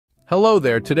Hello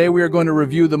there, today we are going to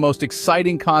review the most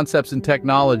exciting concepts in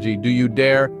technology. Do you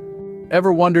dare?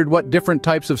 Ever wondered what different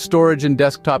types of storage in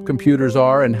desktop computers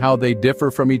are and how they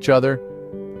differ from each other?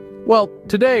 Well,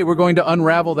 today we're going to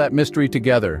unravel that mystery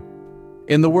together.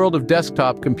 In the world of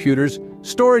desktop computers,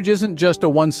 storage isn't just a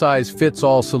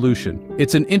one-size-fits-all solution.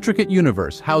 It's an intricate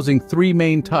universe housing three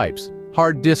main types: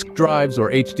 hard disk drives or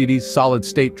HDDs,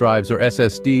 solid-state drives or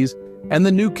SSDs, and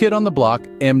the new kid on the block,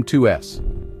 M.2s.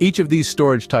 Each of these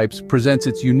storage types presents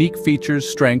its unique features,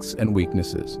 strengths, and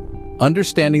weaknesses.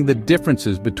 Understanding the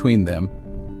differences between them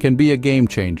can be a game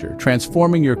changer,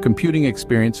 transforming your computing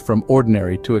experience from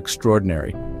ordinary to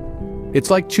extraordinary.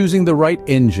 It's like choosing the right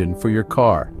engine for your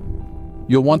car.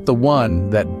 You'll want the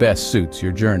one that best suits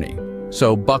your journey.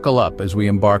 So buckle up as we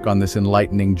embark on this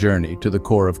enlightening journey to the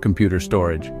core of computer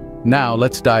storage. Now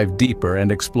let's dive deeper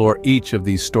and explore each of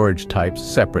these storage types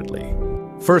separately.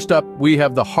 First up, we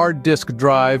have the hard disk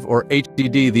drive or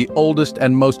HDD, the oldest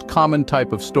and most common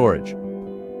type of storage.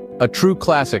 A true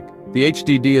classic, the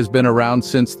HDD has been around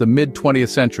since the mid-20th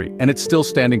century and it's still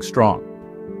standing strong.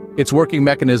 Its working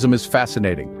mechanism is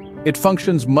fascinating. It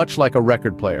functions much like a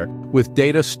record player, with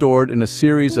data stored in a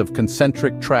series of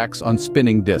concentric tracks on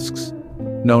spinning disks,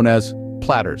 known as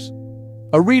platters.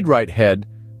 A read-write head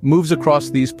moves across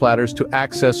these platters to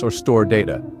access or store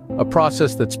data, a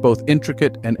process that's both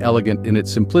intricate and elegant in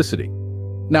its simplicity.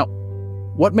 Now,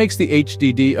 what makes the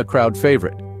HDD a crowd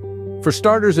favorite? For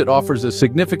starters, it offers a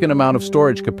significant amount of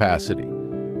storage capacity.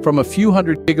 From a few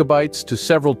hundred gigabytes to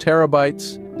several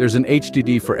terabytes, there's an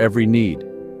HDD for every need.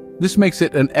 This makes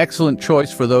it an excellent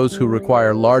choice for those who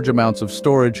require large amounts of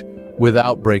storage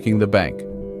without breaking the bank.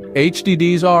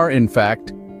 HDDs are, in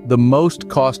fact, the most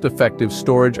cost-effective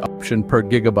storage option per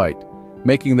gigabyte,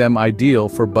 making them ideal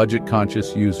for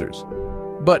budget-conscious users.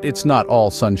 But it's not all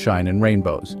sunshine and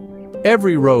rainbows.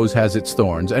 Every rose has its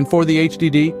thorns, and for the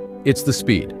HDD, it's the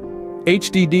speed.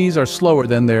 HDDs are slower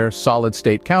than their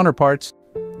solid-state counterparts.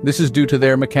 This is due to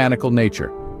their mechanical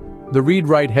nature. The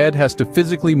read-write head has to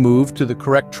physically move to the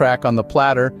correct track on the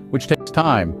platter, which takes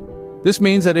time. This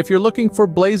means that if you're looking for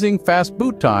blazing fast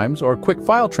boot times or quick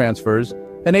file transfers,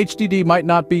 an HDD might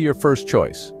not be your first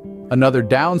choice. Another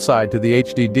downside to the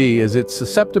HDD is its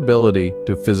susceptibility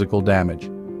to physical damage.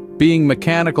 Being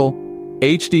mechanical,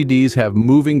 HDDs have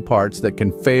moving parts that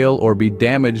can fail or be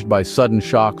damaged by sudden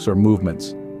shocks or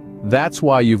movements. That's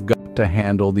why you've got to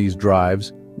handle these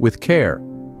drives with care.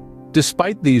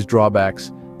 Despite these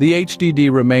drawbacks, the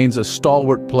HDD remains a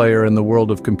stalwart player in the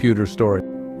world of computer storage.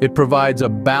 It provides a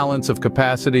balance of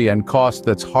capacity and cost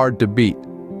that's hard to beat,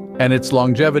 and its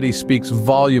longevity speaks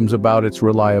volumes about its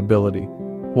reliability.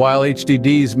 While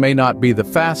HDDs may not be the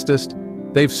fastest,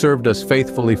 they've served us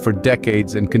faithfully for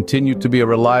decades and continue to be a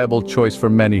reliable choice for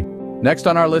many. Next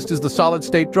on our list is the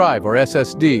solid-state drive, or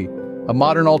SSD, a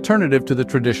modern alternative to the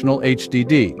traditional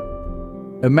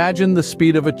HDD. Imagine the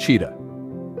speed of a cheetah,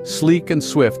 sleek and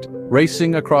swift,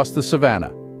 racing across the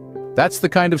savannah. That's the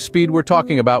kind of speed we're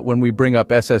talking about when we bring up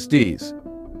SSDs.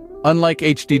 Unlike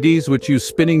HDDs, which use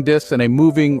spinning disks and a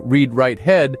moving read-write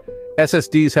head,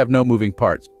 SSDs have no moving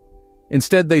parts.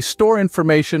 Instead, they store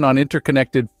information on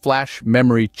interconnected flash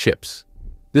memory chips.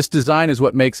 This design is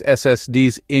what makes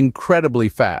SSDs incredibly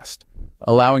fast,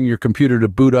 allowing your computer to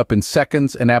boot up in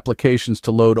seconds and applications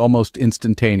to load almost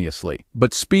instantaneously.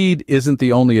 But speed isn't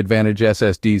the only advantage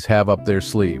SSDs have up their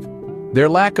sleeve. Their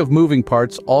lack of moving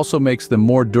parts also makes them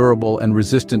more durable and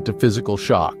resistant to physical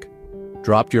shock.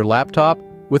 Dropped your laptop?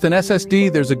 With an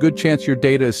SSD, there's a good chance your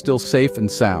data is still safe and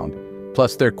sound.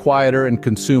 Plus, they're quieter and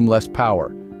consume less power,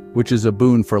 which is a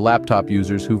boon for laptop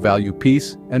users who value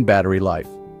peace and battery life.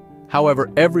 However,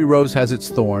 every rose has its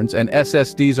thorns, and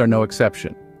SSDs are no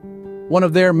exception. One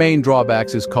of their main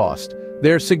drawbacks is cost.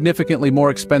 They're significantly more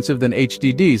expensive than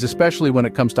HDDs, especially when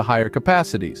it comes to higher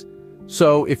capacities.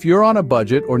 So, if you're on a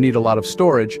budget or need a lot of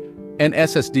storage, an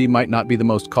SSD might not be the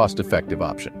most cost-effective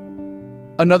option.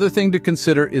 Another thing to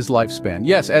consider is lifespan.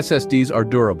 Yes, SSDs are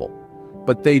durable,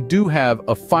 but they do have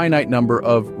a finite number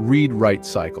of read-write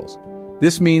cycles.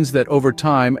 This means that over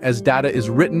time, as data is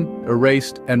written,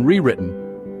 erased, and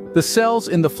rewritten, the cells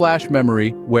in the flash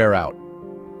memory wear out.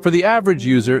 For the average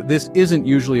user, this isn't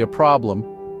usually a problem,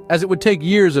 as it would take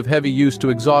years of heavy use to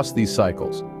exhaust these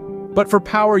cycles. But for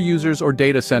power users or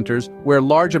data centers, where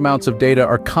large amounts of data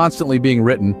are constantly being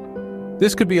written,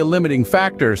 this could be a limiting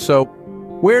factor. So,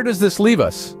 where does this leave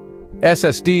us?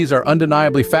 SSDs are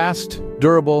undeniably fast,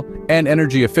 durable, and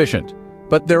energy efficient,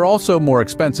 but they're also more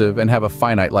expensive and have a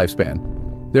finite lifespan.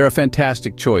 They're a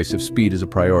fantastic choice if speed is a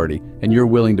priority, and you're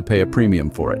willing to pay a premium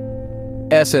for it.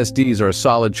 SSDs are a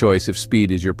solid choice if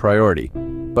speed is your priority.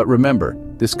 But remember,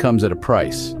 this comes at a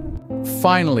price.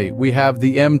 Finally, we have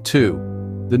the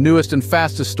M.2, the newest and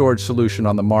fastest storage solution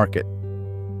on the market.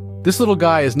 This little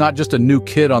guy is not just a new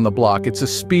kid on the block, it's a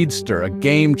speedster, a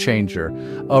game changer,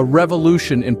 a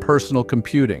revolution in personal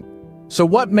computing. So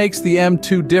what makes the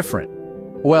M.2 different?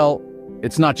 Well,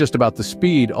 it's not just about the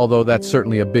speed, although that's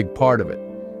certainly a big part of it.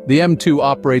 The M.2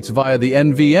 operates via the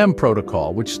NVMe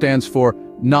protocol, which stands for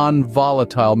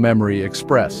Non-Volatile Memory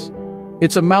Express.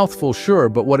 It's a mouthful, sure,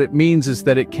 but what it means is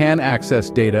that it can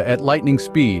access data at lightning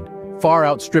speed, far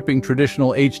outstripping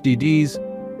traditional HDDs,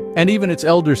 and even its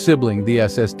elder sibling, the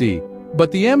SSD.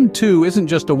 But the M.2 isn't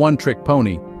just a one-trick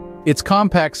pony. Its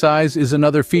compact size is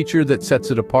another feature that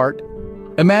sets it apart.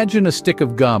 Imagine a stick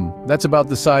of gum. That's about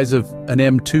the size of an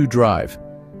M.2 drive.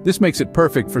 This makes it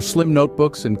perfect for slim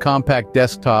notebooks and compact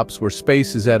desktops where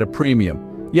space is at a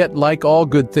premium. Yet, like all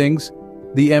good things,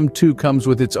 the M.2 comes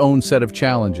with its own set of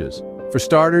challenges. For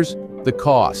starters, the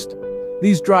cost.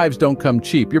 These drives don't come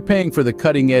cheap. You're paying for the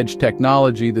cutting-edge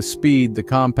technology, the speed, the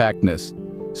compactness.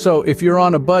 So if you're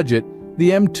on a budget,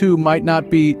 the M.2 might not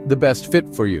be the best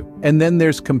fit for you. And then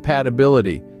there's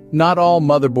compatibility. Not all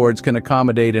motherboards can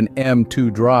accommodate an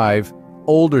M.2 drive.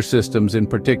 Older systems in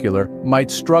particular might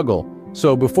struggle.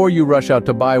 So before you rush out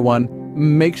to buy one,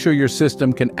 make sure your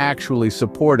system can actually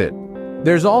support it.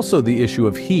 There's also the issue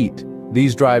of heat.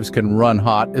 These drives can run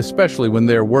hot, especially when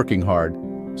they're working hard.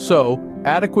 So,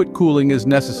 adequate cooling is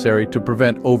necessary to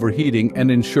prevent overheating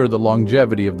and ensure the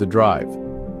longevity of the drive.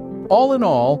 All in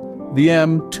all, the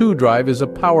M.2 drive is a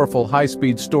powerful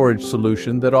high-speed storage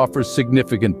solution that offers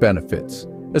significant benefits,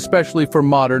 especially for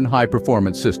modern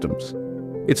high-performance systems.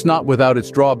 It's not without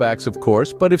its drawbacks, of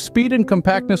course, but if speed and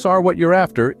compactness are what you're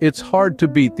after, it's hard to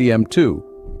beat the M.2.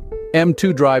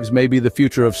 M.2 drives may be the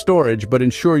future of storage, but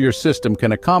ensure your system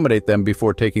can accommodate them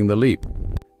before taking the leap.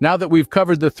 Now that we've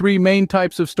covered the three main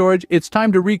types of storage, it's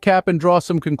time to recap and draw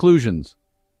some conclusions.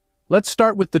 Let's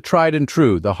start with the tried and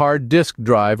true, the hard disk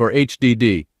drive or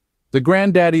HDD. The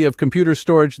granddaddy of computer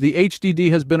storage, the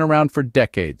HDD has been around for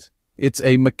decades. It's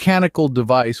a mechanical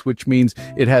device, which means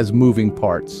it has moving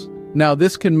parts. Now,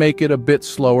 this can make it a bit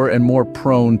slower and more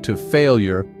prone to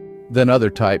failure than other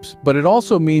types, but it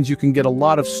also means you can get a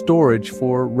lot of storage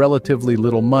for relatively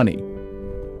little money.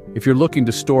 If you're looking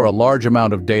to store a large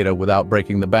amount of data without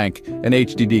breaking the bank, an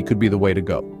HDD could be the way to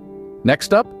go.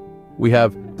 Next up, we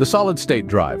have the solid-state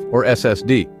drive, or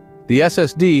SSD. The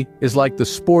SSD is like the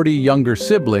sporty younger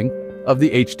sibling of the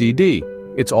HDD.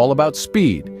 It's all about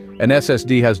speed. An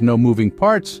SSD has no moving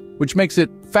parts, which makes it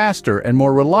faster and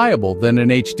more reliable than an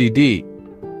HDD.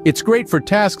 It's great for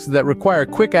tasks that require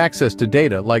quick access to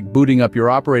data, like booting up your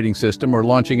operating system or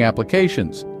launching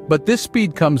applications. But this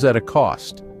speed comes at a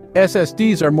cost.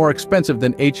 SSDs are more expensive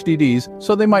than HDDs,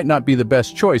 so they might not be the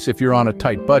best choice if you're on a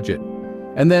tight budget.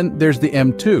 And then there's the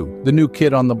M.2, the new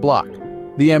kid on the block.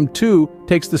 The M.2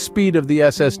 takes the speed of the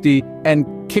SSD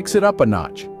and kicks it up a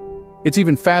notch. It's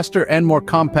even faster and more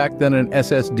compact than an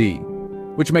SSD,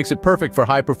 which makes it perfect for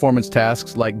high-performance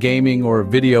tasks like gaming or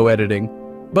video editing.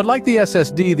 But like the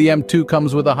SSD, the M.2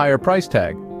 comes with a higher price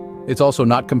tag. It's also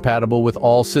not compatible with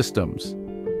all systems.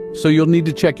 So you'll need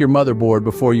to check your motherboard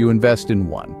before you invest in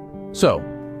one. So,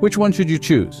 which one should you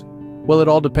choose? Well, it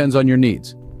all depends on your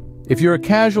needs. If you're a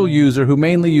casual user who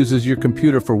mainly uses your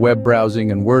computer for web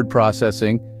browsing and word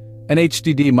processing, an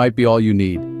HDD might be all you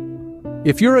need.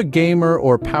 If you're a gamer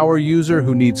or power user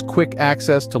who needs quick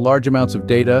access to large amounts of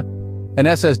data, an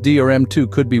SSD or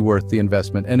M.2 could be worth the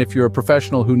investment. And if you're a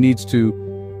professional who needs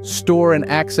to store and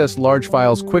access large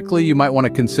files quickly, you might want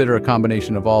to consider a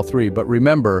combination of all three. But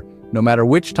remember, no matter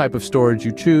which type of storage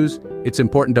you choose, it's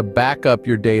important to back up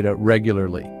your data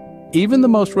regularly. Even the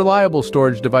most reliable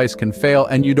storage device can fail,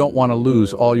 and you don't want to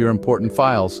lose all your important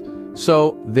files.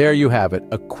 So there you have it,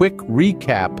 a quick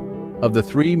recap of the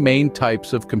three main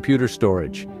types of computer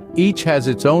storage. Each has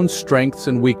its own strengths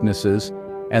and weaknesses,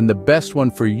 and the best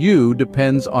one for you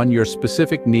depends on your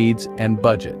specific needs and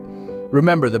budget.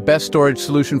 Remember, the best storage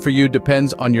solution for you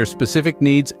depends on your specific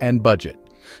needs and budget.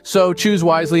 So choose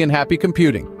wisely and happy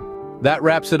computing. That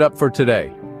wraps it up for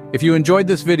today. If you enjoyed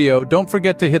this video, don't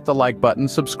forget to hit the like button,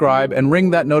 subscribe, and ring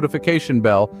that notification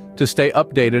bell to stay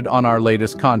updated on our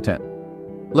latest content.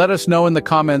 Let us know in the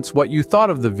comments what you thought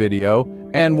of the video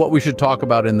and what we should talk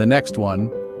about in the next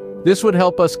one. This would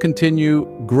help us continue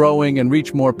growing and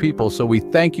reach more people, so we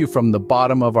thank you from the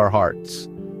bottom of our hearts.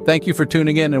 Thank you for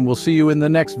tuning in, and we'll see you in the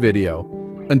next video.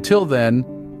 Until then,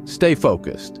 stay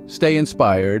focused, stay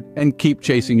inspired, and keep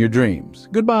chasing your dreams.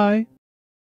 Goodbye.